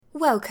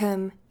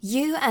Welcome.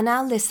 You are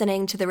now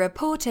listening to the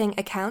Reporting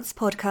Accounts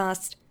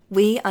podcast.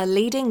 We are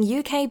leading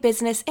UK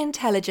business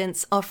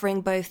intelligence,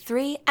 offering both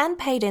free and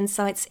paid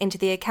insights into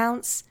the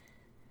accounts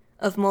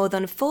of more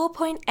than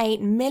 4.8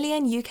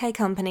 million UK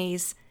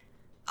companies.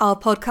 Our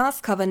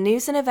podcasts cover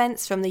news and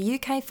events from the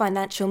UK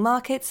financial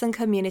markets and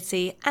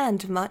community,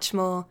 and much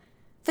more.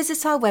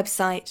 Visit our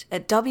website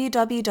at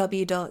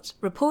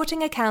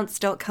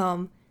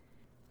www.reportingaccounts.com.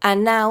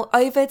 And now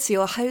over to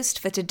your host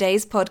for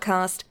today's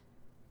podcast,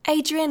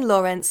 Adrian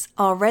Lawrence,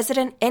 our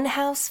resident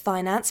in-house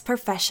finance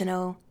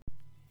professional.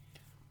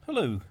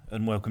 Hello,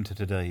 and welcome to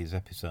today's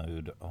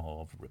episode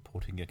of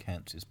Reporting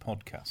Accounts'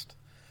 podcast.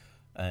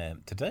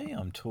 Today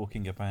I'm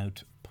talking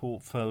about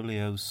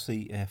portfolio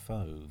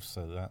CFOs,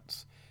 so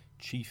that's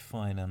Chief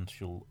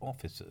Financial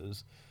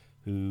Officers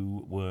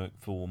who work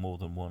for more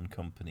than one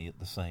company at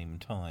the same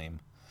time.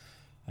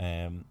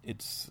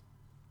 It's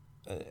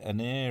an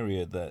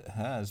area that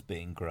has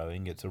been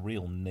growing. It's a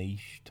real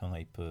niche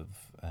type of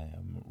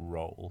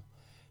role.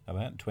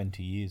 About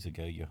 20 years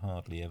ago, you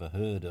hardly ever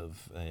heard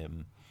of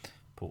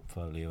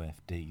portfolio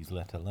FDs,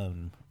 let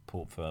alone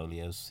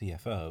portfolio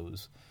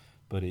CFOs,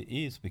 but it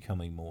is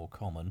becoming more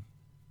common.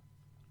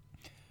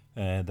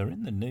 They're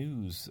in the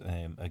news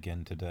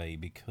again today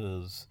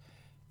because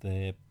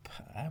their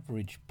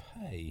average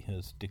pay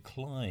has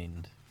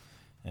declined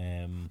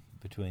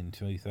between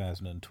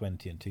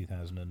 2020 and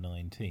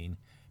 2019.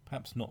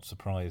 Perhaps not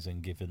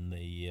surprising given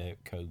the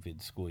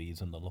COVID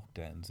squeeze and the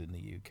lockdowns in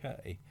the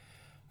UK.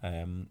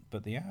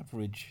 But the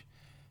average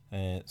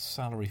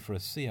salary for a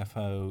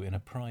CFO in a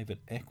private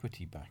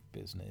equity-backed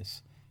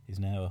business is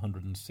now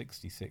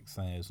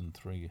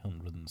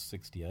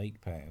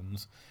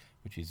 £166,368,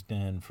 which is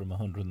down from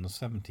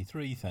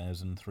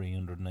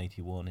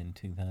 £173,381 in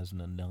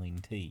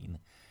 2019.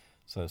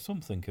 So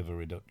something of a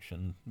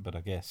reduction, but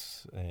I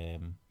guess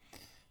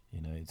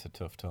it's a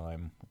tough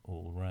time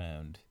all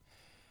round.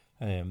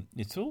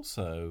 It's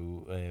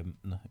also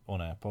on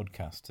our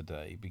podcast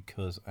today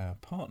because our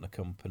partner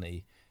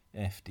company,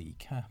 FD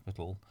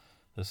Capital,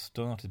 has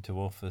started to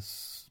offer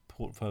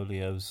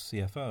portfolio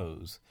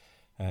CFOs.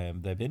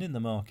 They've been in the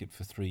market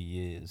for 3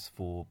 years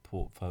for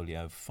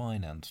portfolio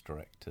finance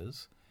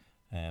directors,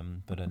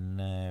 but are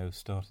now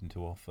starting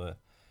to offer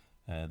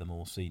the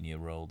more senior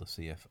role, the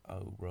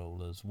CFO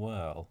role as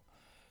well.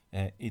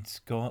 It's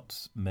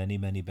got many,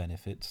 many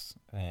benefits.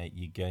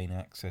 You gain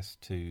access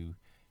to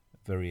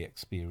very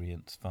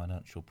experienced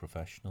financial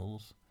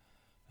professionals.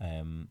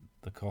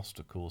 The cost,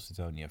 of course, is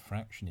only a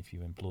fraction. If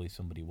you employ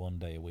somebody 1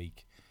 day a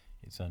week,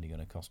 it's only going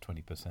to cost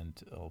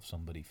 20% of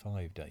somebody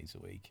 5 days a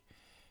week.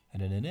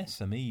 And in an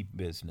SME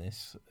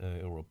business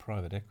or a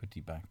private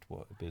equity-backed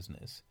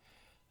business,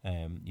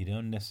 you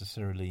don't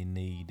necessarily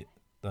need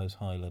those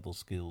high-level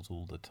skills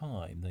all the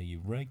time, though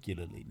you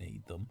regularly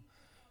need them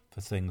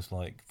for things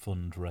like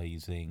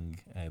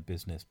fundraising,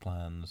 business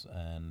plans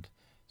and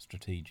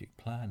strategic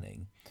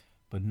planning,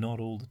 but not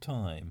all the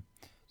time.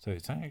 So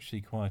it's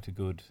actually quite a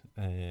good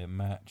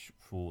match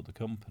for the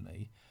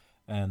company.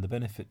 And the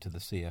benefit to the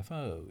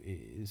CFO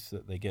is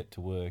that they get to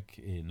work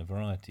in a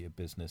variety of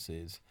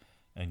businesses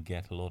and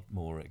get a lot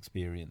more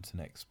experience and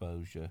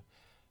exposure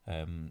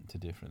to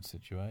different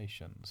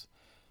situations.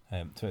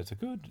 So it's a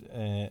good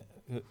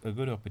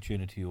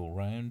opportunity all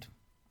round,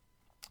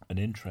 an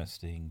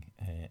interesting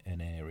an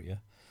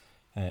area.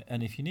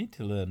 And if you need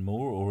to learn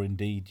more, or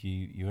indeed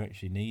you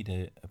actually need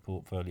a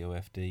portfolio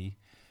FD,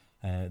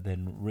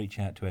 then reach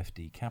out to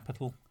FD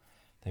Capital.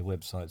 Their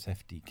website's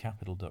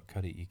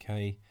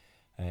fdcapital.co.uk.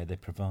 They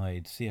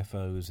provide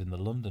CFOs in the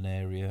London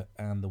area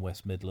and the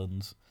West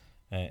Midlands,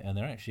 and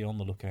they're actually on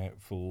the lookout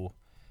for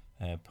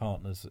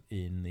partners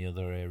in the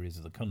other areas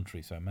of the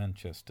country, so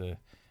Manchester,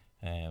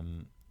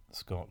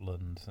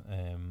 Scotland,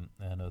 and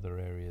other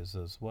areas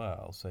as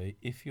well. So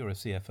if you're a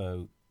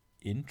CFO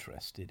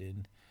interested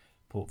in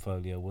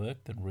portfolio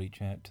work, then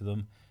reach out to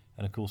them.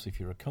 And of course, if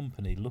you're a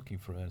company looking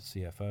for a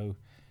CFO,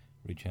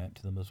 reach out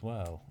to them as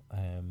well.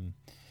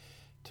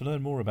 To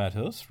learn more about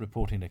us,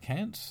 Reporting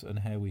Accounts, and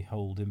how we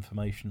hold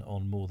information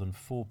on more than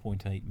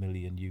 4.8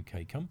 million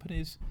UK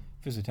companies,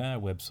 visit our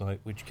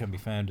website, which can be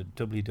found at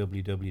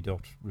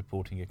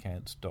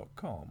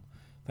www.reportingaccounts.com.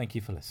 Thank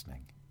you for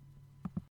listening.